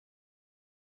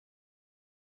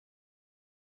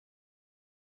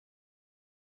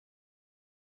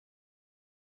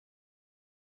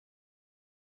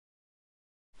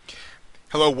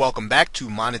Hello, welcome back to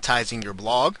Monetizing Your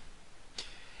Blog.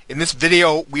 In this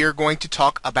video, we are going to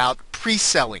talk about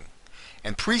pre-selling.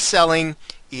 And pre-selling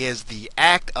is the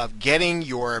act of getting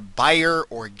your buyer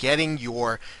or getting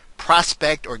your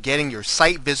prospect or getting your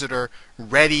site visitor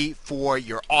ready for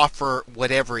your offer,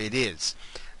 whatever it is.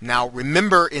 Now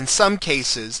remember, in some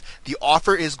cases, the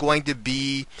offer is going to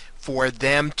be for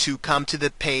them to come to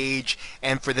the page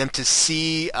and for them to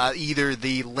see either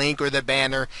the link or the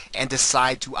banner and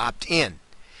decide to opt in.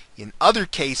 In other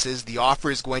cases, the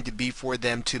offer is going to be for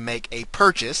them to make a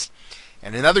purchase,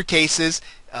 and in other cases,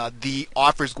 the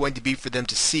offer is going to be for them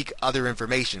to seek other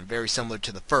information, very similar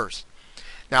to the first.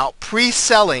 Now,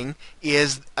 pre-selling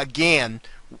is, again,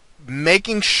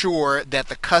 making sure that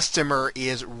the customer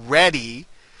is ready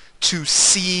to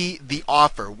see the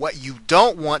offer. What you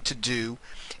don't want to do,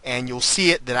 and you'll see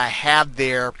it that I have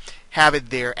it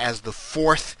there as the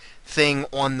fourth thing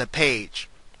on the page.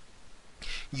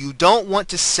 You don't want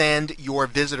to send your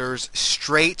visitors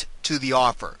straight to the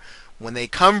offer. When they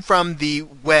come from the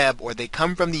web or they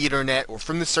come from the internet or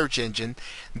from the search engine,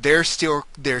 they're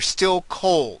still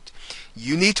cold.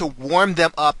 You need to warm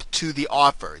them up to the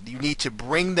offer. You need to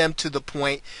bring them to the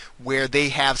point where they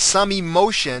have some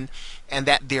emotion and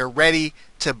that they're ready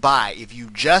to buy. If you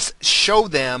just show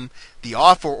them the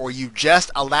offer or you just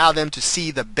allow them to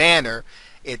see the banner,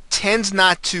 it tends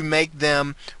not to make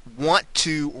them want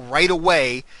to right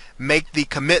away make the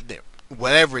commitment,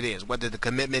 whatever it is, whether the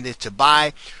commitment is to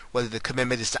buy, whether the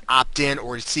commitment is to opt in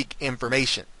or to seek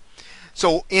information.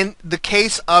 So in the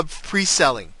case of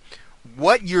pre-selling,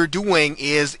 what you're doing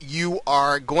is you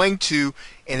are going to,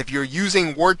 and if you're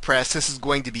using WordPress, this is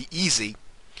going to be easy,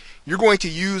 you're going to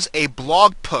use a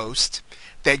blog post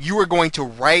that you are going to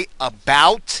write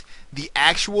about the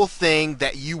actual thing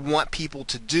that you want people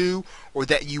to do or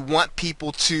that you want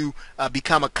people to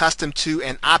become accustomed to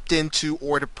and opt into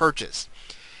or to purchase.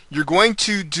 You're going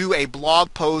to do a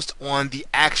blog post on the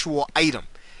actual item,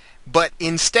 but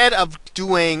instead of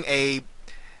doing a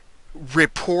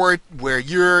report where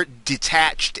you're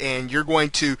detached and you're going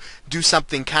to do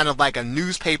something kind of like a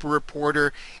newspaper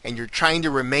reporter and you're trying to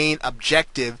remain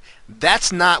objective,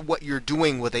 that's not what you're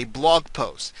doing with a blog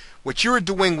post. What you're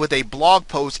doing with a blog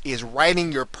post is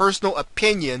writing your personal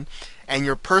opinion and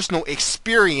your personal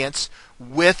experience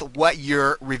with what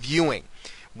you're reviewing.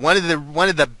 One of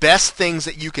the best things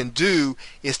that you can do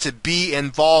is to be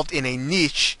involved in a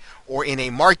niche or in a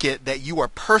market that you are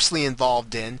personally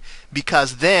involved in,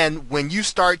 because then when you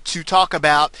start to talk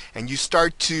about and you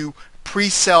start to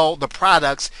pre-sell the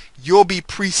products, you'll be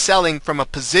pre-selling from a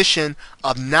position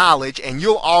of knowledge and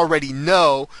you'll already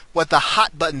know what the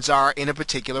hot buttons are in a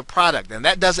particular product. And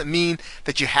that doesn't mean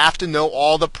that you have to know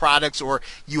all the products or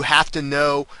you have to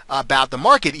know about the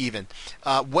market even.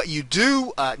 What you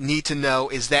do need to know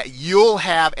is that you'll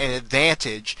have an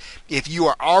advantage if you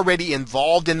are already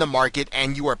involved in the market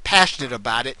and you are passionate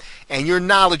about it and you're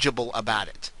knowledgeable about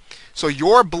it. So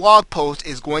your blog post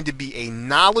is going to be a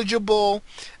knowledgeable,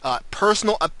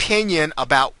 personal opinion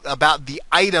about the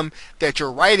item that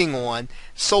you're writing on,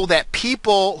 so that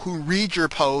people who read your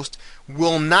post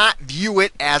will not view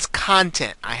it as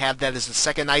content. I have that as the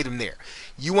second item there.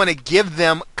 You want to give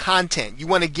them content. You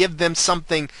want to give them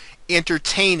something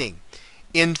entertaining,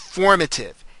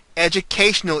 informative,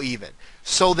 educational even,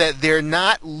 so that they're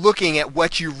not looking at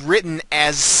what you've written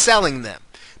as selling them.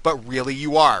 But really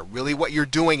you are. Really what you're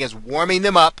doing is warming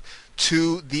them up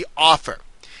to the offer.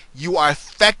 You are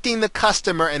affecting the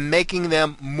customer and making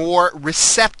them more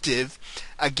receptive,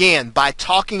 again, by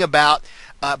talking about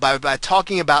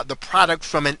the product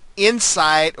from an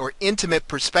inside or intimate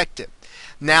perspective.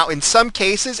 Now, in some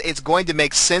cases, it's going to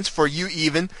make sense for you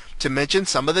even to mention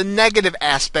some of the negative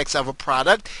aspects of a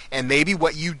product and maybe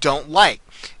what you don't like.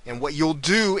 And what you'll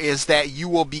do is that you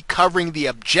will be covering the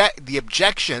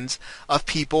objections of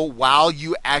people while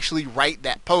you actually write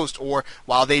that post or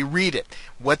while they read it.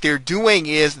 What they're doing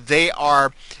is they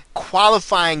are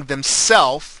qualifying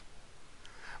themselves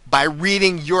by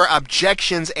reading your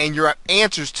objections and your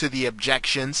answers to the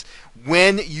objections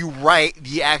when you write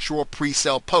the actual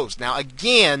pre-sale post. Now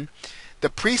again, the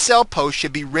pre-sale post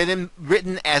should be written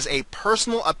as a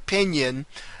personal opinion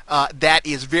that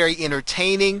is very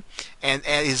entertaining and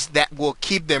that will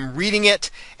keep them reading it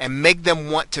and make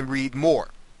them want to read more.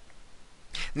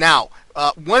 Now,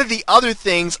 one of the other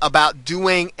things about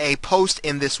doing a post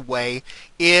in this way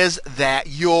is that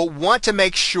you'll want to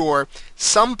make sure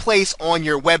someplace on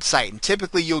your website, and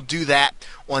typically you'll do that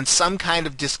on some kind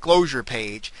of disclosure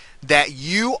page, that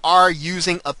you are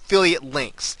using affiliate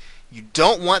links. You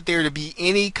don't want there to be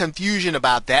any confusion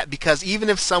about that, because even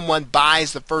if someone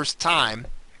buys the first time,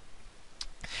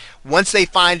 Once they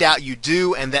find out you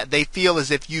do and that they feel as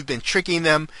if you've been tricking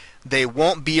them, they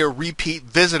won't be a repeat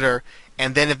visitor.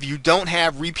 And then if you don't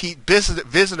have repeat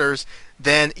visitors,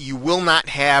 then you will not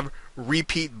have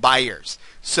repeat buyers.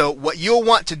 So what you'll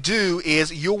want to do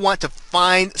is you'll want to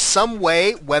find some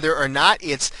way, whether or not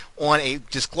it's on a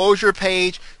disclosure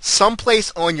page,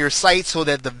 someplace on your site, so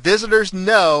that the visitors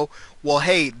know, well,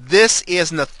 hey, this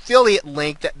is an affiliate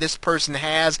link that this person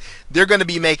has. They're going to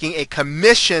be making a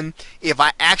commission if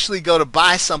I actually go to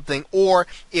buy something or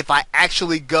if I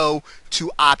actually go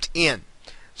to opt in.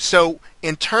 So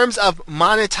in terms of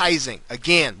monetizing,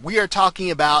 again, we are talking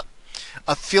about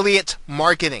affiliate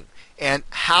marketing. And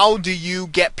how do you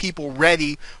get people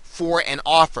ready for an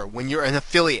offer when you're an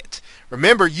affiliate?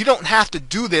 Remember, you don't have to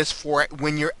do this for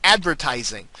when you're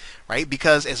advertising, right?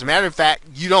 Because as a matter of fact,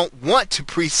 you don't want to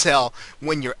pre-sell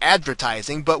when you're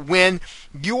advertising, but when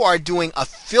you are doing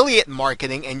affiliate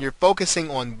marketing and you're focusing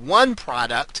on one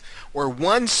product or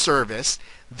one service,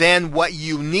 then what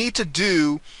you need to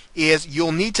do is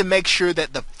you'll need to make sure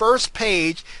that the first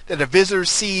page that a visitor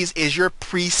sees is your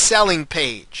pre-selling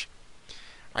page.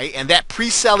 Right? And that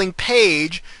pre-selling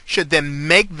page should then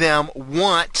make them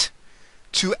want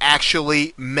to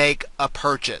actually make a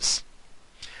purchase.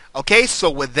 Okay, so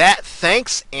with that,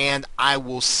 thanks, and I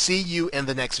will see you in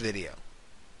the next video.